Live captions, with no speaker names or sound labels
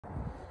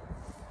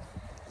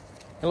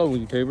Hello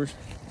YouTubers,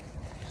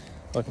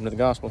 welcome to the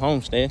Gospel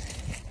Homestead.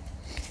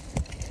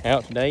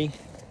 Out today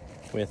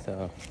with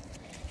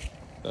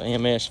the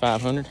MS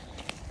 500.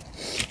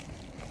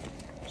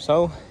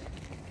 So,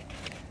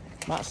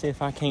 might see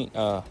if I can't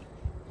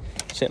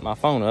set my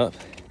phone up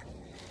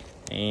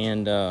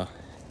and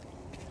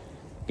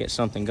get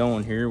something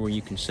going here where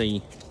you can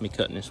see me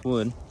cutting this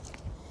wood.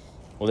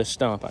 Well, this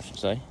stump I should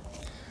say.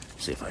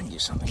 See if I can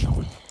get something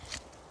going.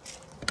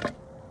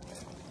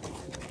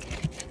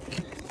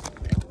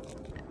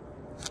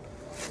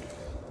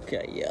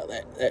 Okay, yeah,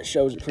 that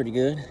shows it pretty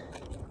good.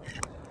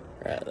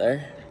 Right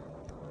there.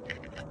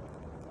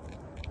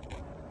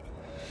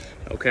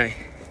 Okay.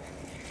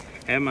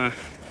 Have my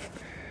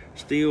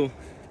Stihl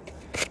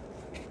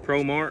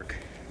Pro Mark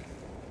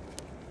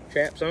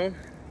chaps on.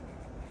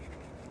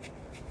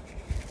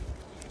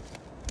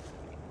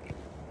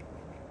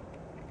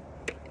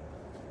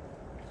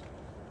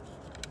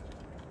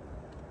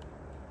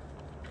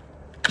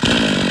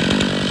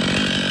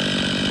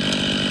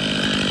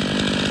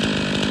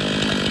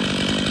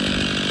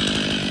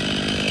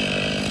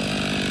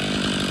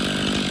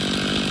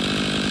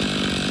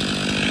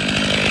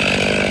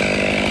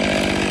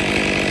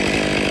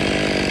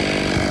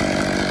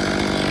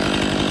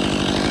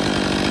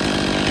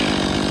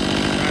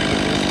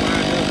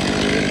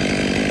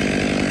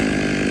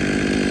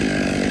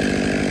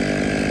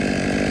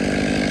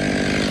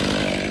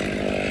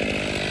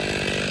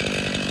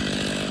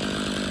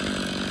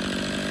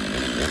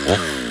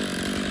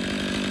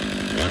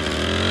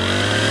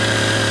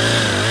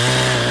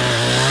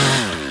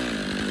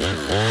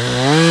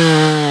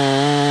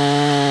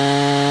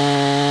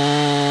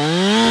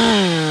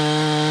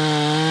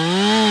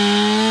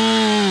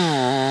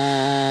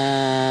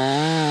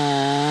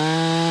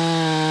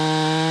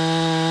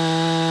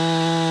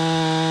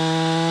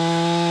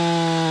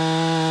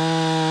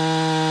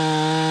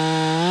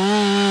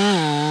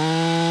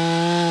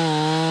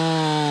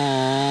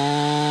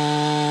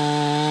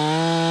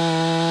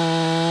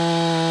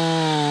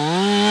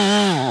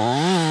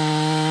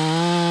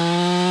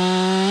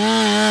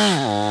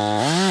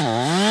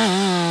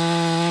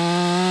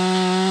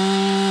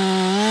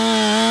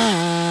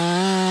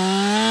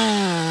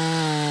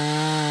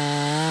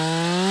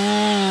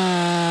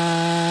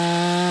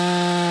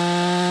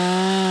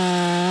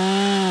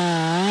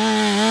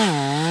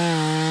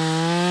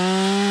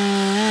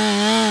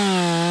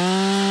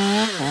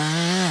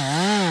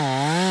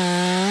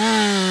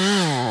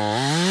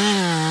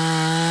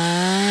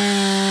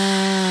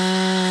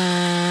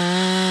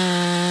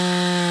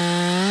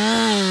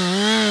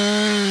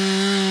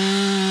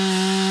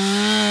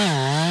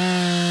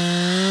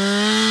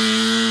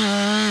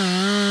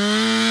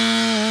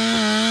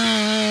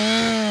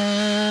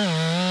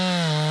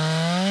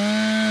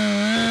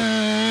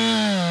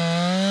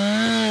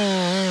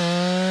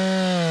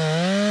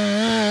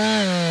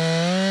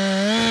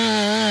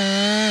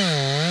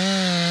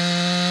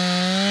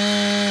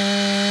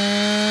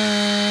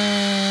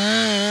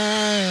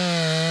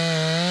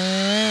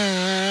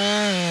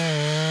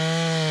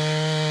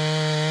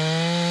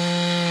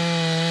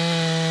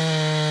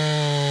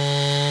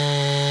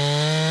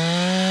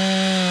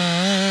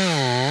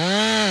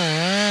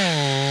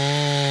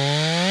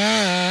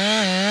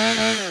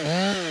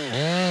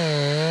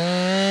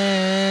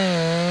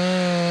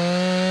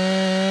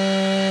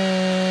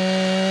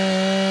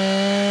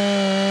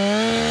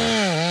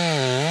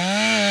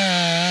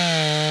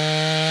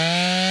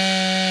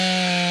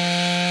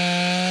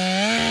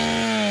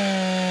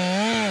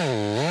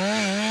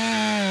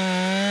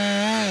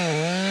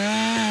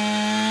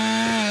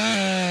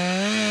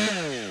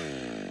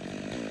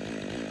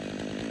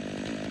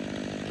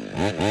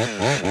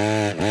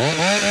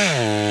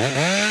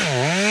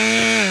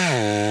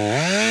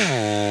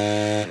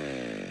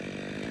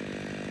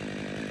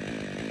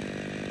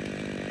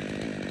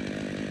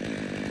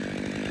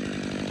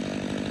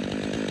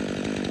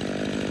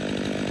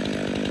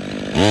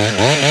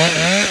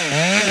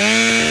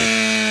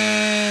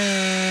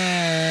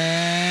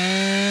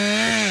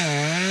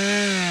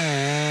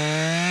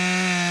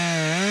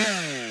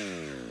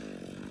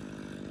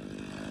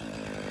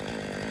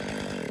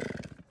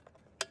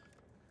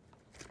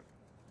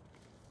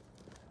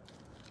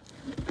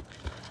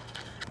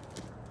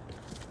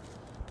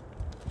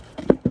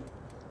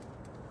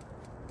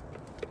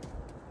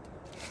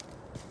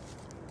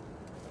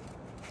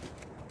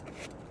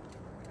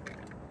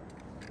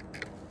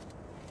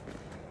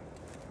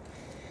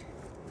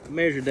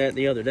 Measured that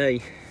the other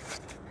day,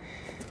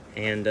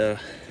 and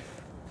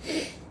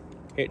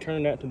it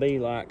turned out to be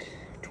like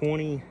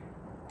 20.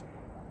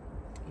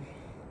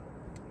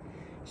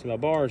 So my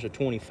bars are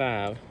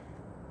 25.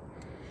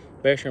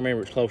 Best I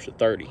remember, it's close to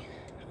 30,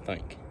 I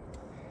think.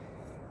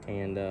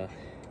 And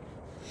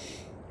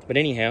but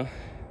anyhow,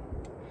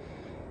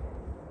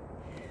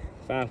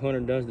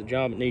 500 does the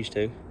job it needs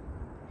to.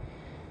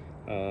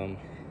 And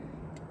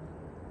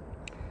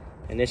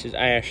this is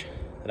ash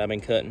that I've been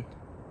cutting.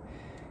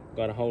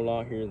 Got a whole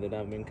lot here that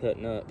I've been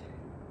cutting up,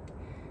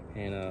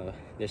 and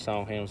this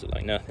all handles it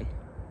like nothing.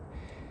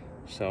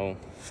 So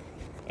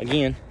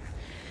again,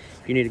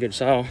 if you need a good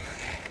saw,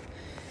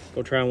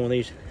 go try one of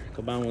these,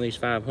 go buy one of these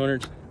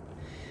 500s.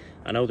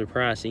 I know they're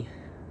pricey.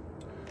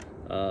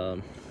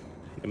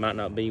 It might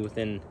not be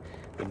within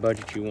the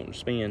budget you want to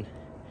spend.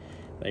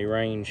 They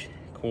range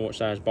quart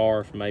size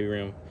bar from maybe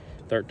around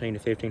 13 to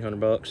 1500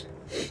 bucks.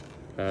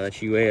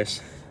 That's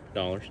US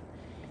dollars.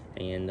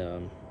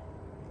 And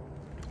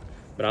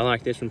but I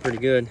like this one pretty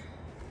good.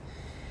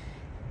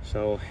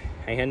 So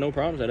I ain't had no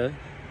problems out of it.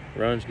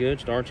 Runs good,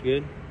 starts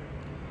good.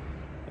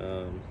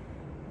 And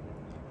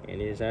it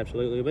is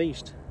absolutely a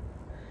beast.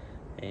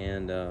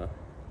 And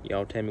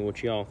y'all tell me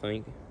what y'all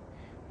think,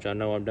 which I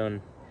know I've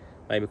done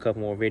maybe a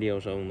couple more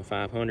videos on the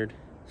 500.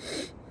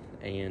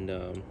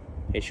 And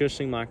it should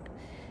seem like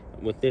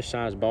with this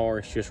size bar,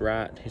 it's just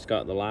right. It's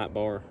got the light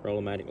bar,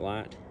 Rollomatic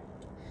light,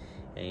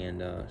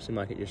 and it seems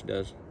like it just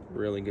does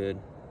really good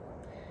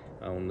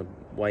on the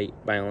weight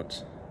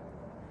balance.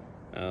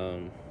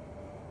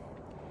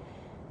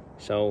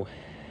 So,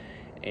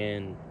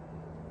 and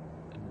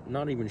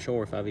not even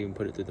sure if I've even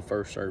put it through the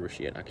first service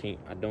yet.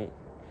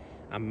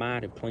 I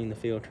might have cleaned the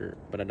filter,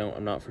 but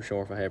I'm not for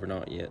sure if I have or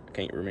not yet. I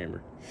can't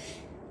remember.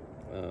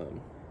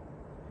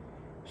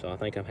 So I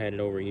think I've had it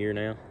over a year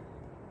now,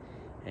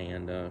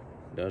 and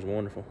does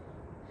wonderful.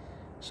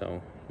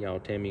 So y'all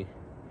tell me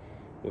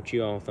what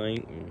you all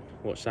think and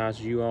what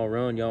sizes you all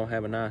run. Y'all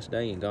have a nice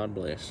day, and God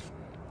bless.